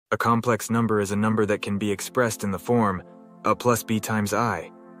A complex number is a number that can be expressed in the form a plus b times I,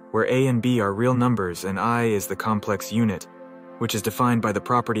 where a and b are real numbers and I is the complex unit, which is defined by the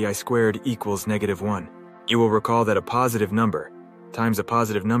property I squared equals -1. You will recall that a positive number times a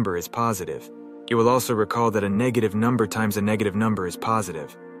positive number is positive. You will also recall that a negative number times a negative number is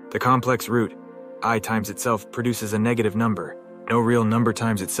positive. The complex root, I times itself, produces a negative number. No real number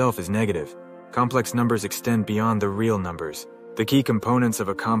times itself is negative. Complex numbers extend beyond the real numbers. The key components of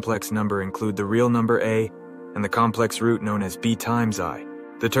a complex number include the real number a and the complex root known as b times I.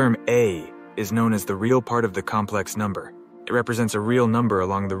 The term a is known as the real part of the complex number. It represents a real number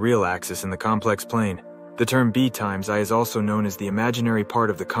along the real axis in the complex plane. The term b times I is also known as the imaginary part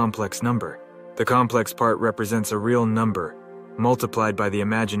of the complex number. The complex part represents a real number multiplied by the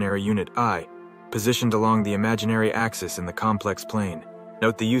imaginary unit I, positioned along the imaginary axis in the complex plane.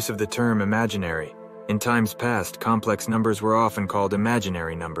 Note the use of the term imaginary. In times past, complex numbers were often called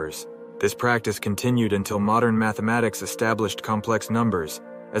imaginary numbers. This practice continued until modern mathematics established complex numbers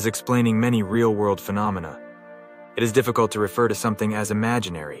as explaining many real-world phenomena. It is difficult to refer to something as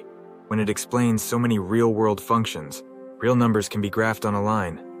imaginary when it explains so many real-world functions. Real numbers can be graphed on a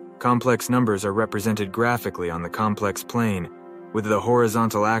line. Complex numbers are represented graphically on the complex plane, with the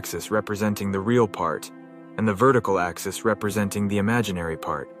horizontal axis representing the real part and the vertical axis representing the imaginary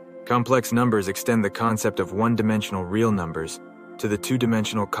part. Complex numbers extend the concept of one-dimensional real numbers to the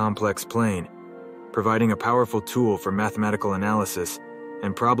two-dimensional complex plane, providing a powerful tool for mathematical analysis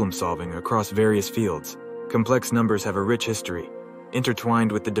and problem-solving across various fields. Complex numbers have a rich history,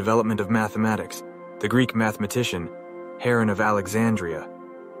 intertwined with the development of mathematics. The Greek mathematician, Heron of Alexandria,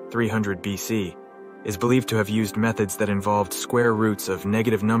 300 BC, is believed to have used methods that involved square roots of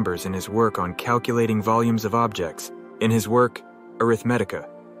negative numbers in his work on calculating volumes of objects. In his work, Arithmetica,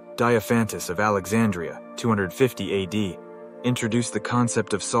 Diophantus of Alexandria, 250 AD, introduced the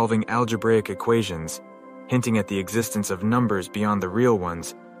concept of solving algebraic equations, hinting at the existence of numbers beyond the real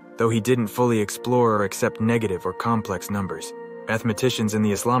ones, though he didn't fully explore or accept negative or complex numbers. Mathematicians in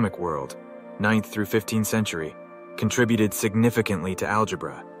the Islamic world, 9th through 15th century, contributed significantly to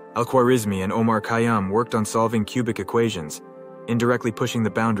algebra. Al-Khwarizmi and Omar Khayyam worked on solving cubic equations, indirectly pushing the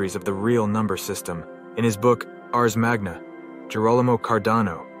boundaries of the real number system. In his book, Ars Magna, Girolamo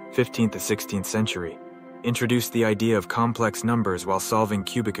Cardano, 15th to 16th century, introduced the idea of complex numbers while solving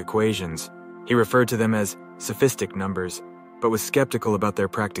cubic equations. He referred to them as sophistic numbers, but was skeptical about their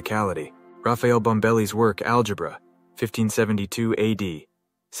practicality. Raphael Bombelli's work, Algebra, 1572 AD,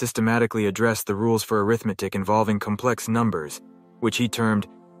 systematically addressed the rules for arithmetic involving complex numbers, which he termed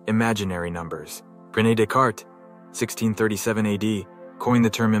imaginary numbers. René Descartes, 1637 AD, coined the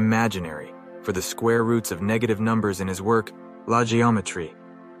term imaginary for the square roots of negative numbers in his work, La Géométrie.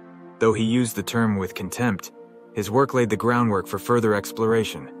 Though he used the term with contempt, his work laid the groundwork for further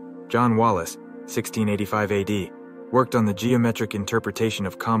exploration. John Wallis, 1685 AD, worked on the geometric interpretation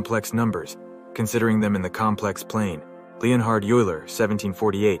of complex numbers, considering them in the complex plane. Leonhard Euler,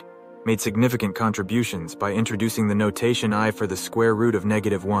 1748, made significant contributions by introducing the notation I for the square root of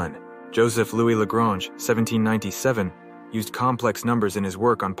 -1. Joseph Louis Lagrange, 1797, used complex numbers in his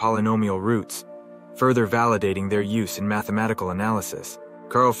work on polynomial roots, further validating their use in mathematical analysis.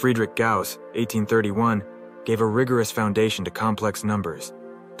 Carl Friedrich Gauss, 1831, gave a rigorous foundation to complex numbers,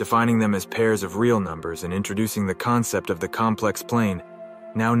 defining them as pairs of real numbers and introducing the concept of the complex plane,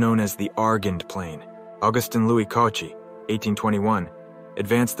 now known as the Argand plane. Augustin Louis Cauchy, 1821,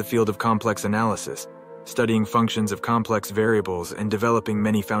 advanced the field of complex analysis, studying functions of complex variables and developing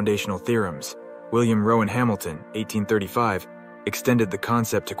many foundational theorems. William Rowan Hamilton, 1835, extended the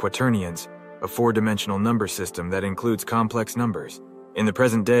concept to quaternions, a four-dimensional number system that includes complex numbers. In the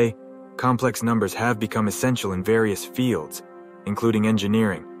present day, complex numbers have become essential in various fields, including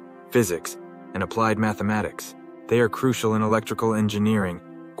engineering, physics, and applied mathematics. They are crucial in electrical engineering,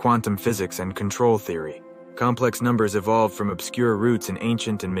 quantum physics, and control theory. Complex numbers evolved from obscure roots in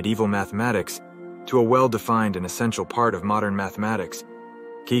ancient and medieval mathematics to a well-defined and essential part of modern mathematics.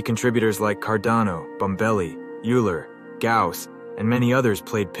 Key contributors like Cardano, Bombelli, Euler, Gauss, and many others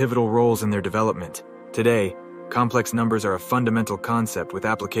played pivotal roles in their development. Today, complex numbers are a fundamental concept with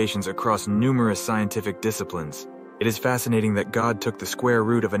applications across numerous scientific disciplines. It is fascinating that God took the square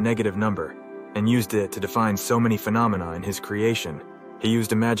root of a negative number and used it to define so many phenomena in his creation. He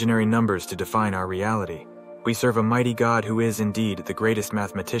used imaginary numbers to define our reality. We serve a mighty God who is indeed the greatest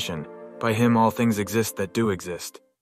mathematician. By him all things exist that do exist.